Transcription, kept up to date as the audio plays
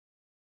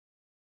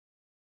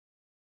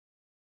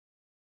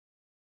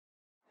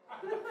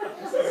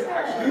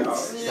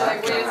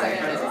Like, wait a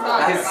second, this is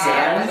not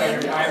sad.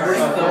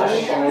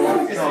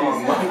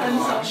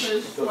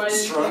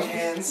 Strong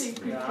hands,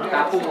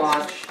 Apple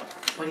Watch.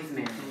 What is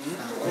man?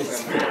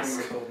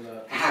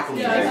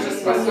 Happily. Yeah, I haven't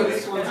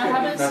seen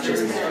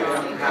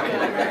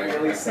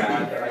really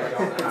sad that I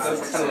don't have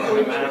So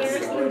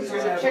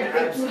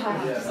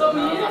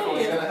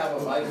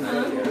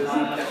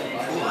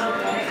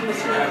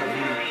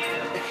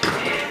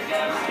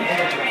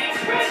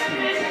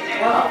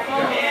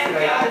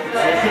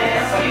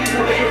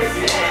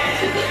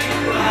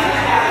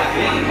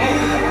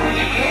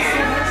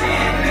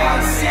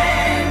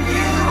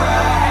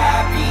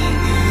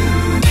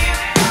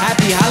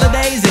Happy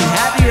holidays and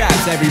happy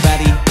raps,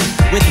 everybody,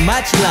 with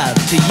much love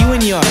to you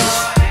and yours.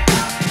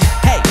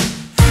 Hey,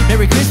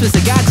 Merry Christmas,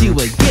 I got you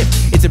a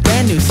gift. It's a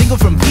brand new single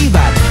from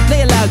Peabod.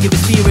 Play it loud, give the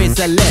spirits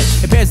a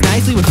lift. It pairs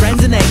nicely with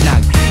friends and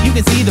eggnog. You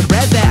can see the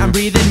breath that I'm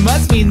breathing,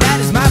 must mean that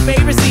is my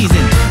favorite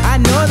season.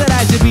 I know that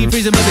I should be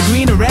freezing, but the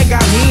green and red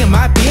got me and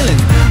my feelings.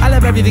 I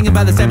love everything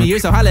about this time of year,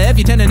 so holla if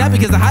you're turning up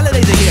because the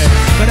holidays are here.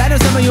 But I know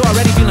some of you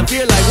already feeling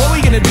fear, like what we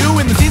gonna do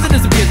when the season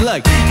disappears?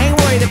 Look, ain't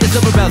worried if the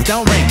silver bells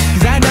don't ring,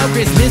 cause I know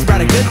Christmas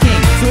brought a good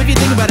king. So if you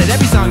think about it,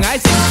 every song I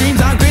sing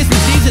streams on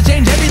Christmas Eve to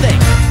change everything.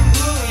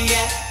 Ooh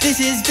yeah, this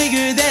is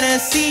bigger than a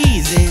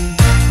season.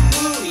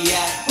 Ooh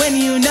yeah, when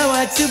you know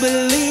what to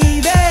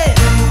believe in.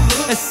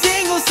 A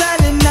single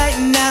silent night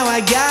and now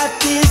I got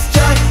this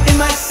joy in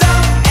my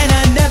soul, and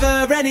a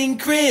never-ending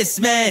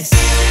Christmas.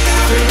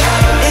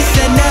 It's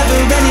a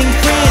never-ending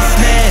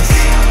Christmas.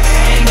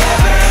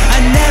 A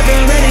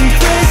never-ending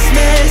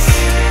Christmas.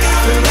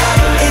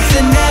 It's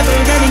a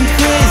never-ending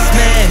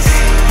Christmas.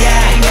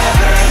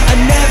 Yeah, a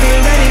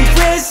never-ending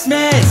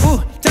Christmas.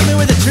 Ooh, tell me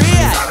where the tree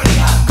at.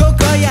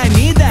 Coco, yeah, I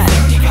need that.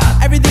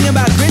 Everything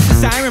about Christmas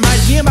time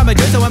reminds me about my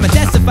joy, so I'ma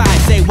testify.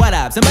 Say what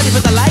up, somebody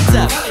put the lights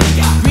up.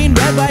 Green,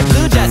 red, white,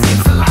 blue, just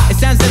it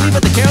sounds silly,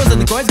 but the carols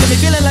and the chords got me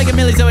feeling like a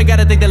millie, so I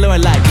gotta thank the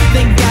Lord like.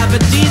 Thank God for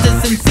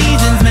Jesus and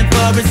seasons meant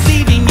for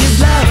receiving His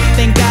love.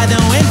 Thank God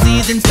that when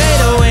seasons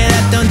fade away,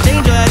 that don't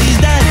change what He's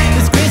done.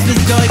 This Christmas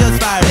joy goes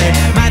farther.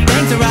 My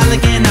thanks are all I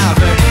can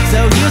offer.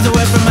 So here's a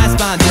word from my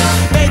sponsor.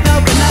 Faith,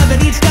 hope, and love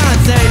at each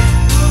concert.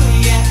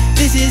 Ooh yeah,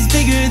 this is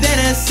bigger than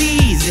a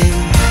season.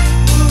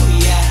 Ooh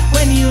yeah,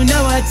 when you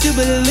know what to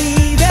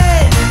believe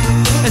in.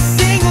 A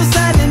single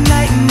silent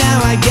night and now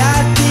I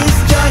got this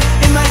joy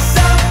in my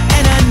soul,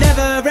 and a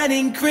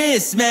never-ending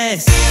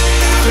Christmas.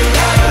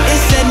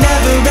 It's a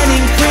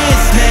never-ending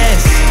Christmas.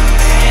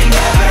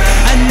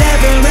 A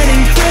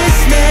never-ending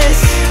Christmas.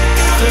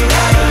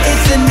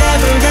 It's a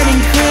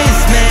never-ending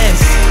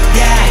Christmas.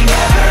 Yeah,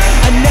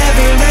 a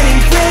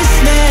never-ending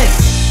Christmas.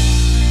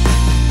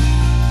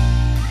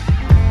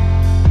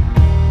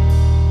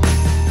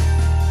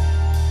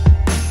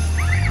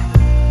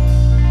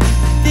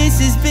 This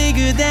is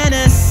bigger than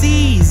a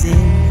season.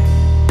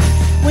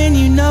 When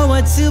you know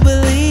what to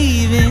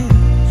believe in.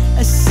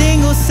 A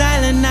single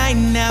silent night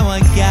and now I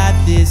got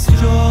this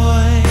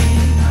joy.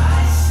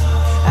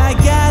 I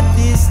got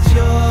this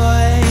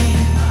joy.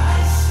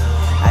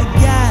 I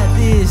got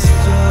this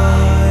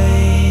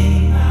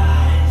joy.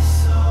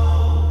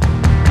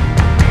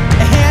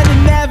 And a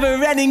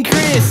never-ending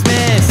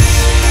Christmas.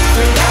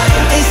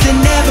 It's a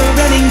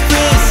never-ending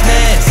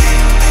Christmas.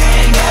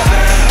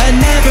 A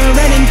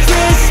never-ending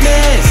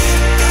Christmas.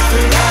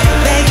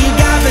 Thank you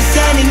God for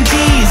sending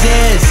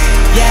Jesus.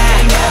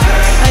 Yeah,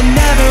 a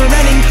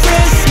never-ending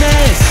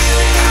Christmas.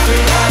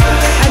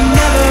 A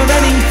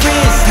never-ending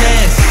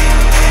Christmas.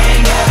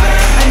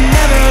 A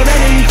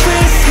never-ending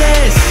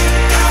Christmas.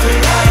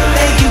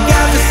 Thank you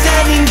God for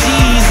sending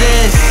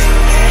Jesus.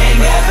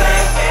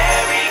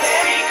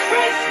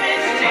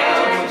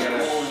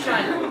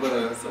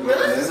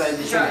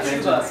 Merry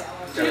Christmas.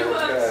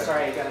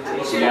 Sorry,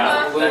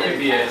 yeah, that could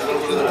be it.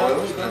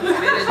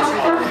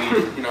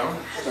 You know?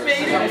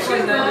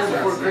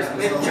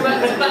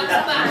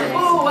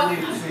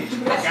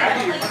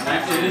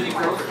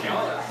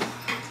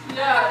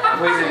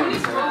 Yeah.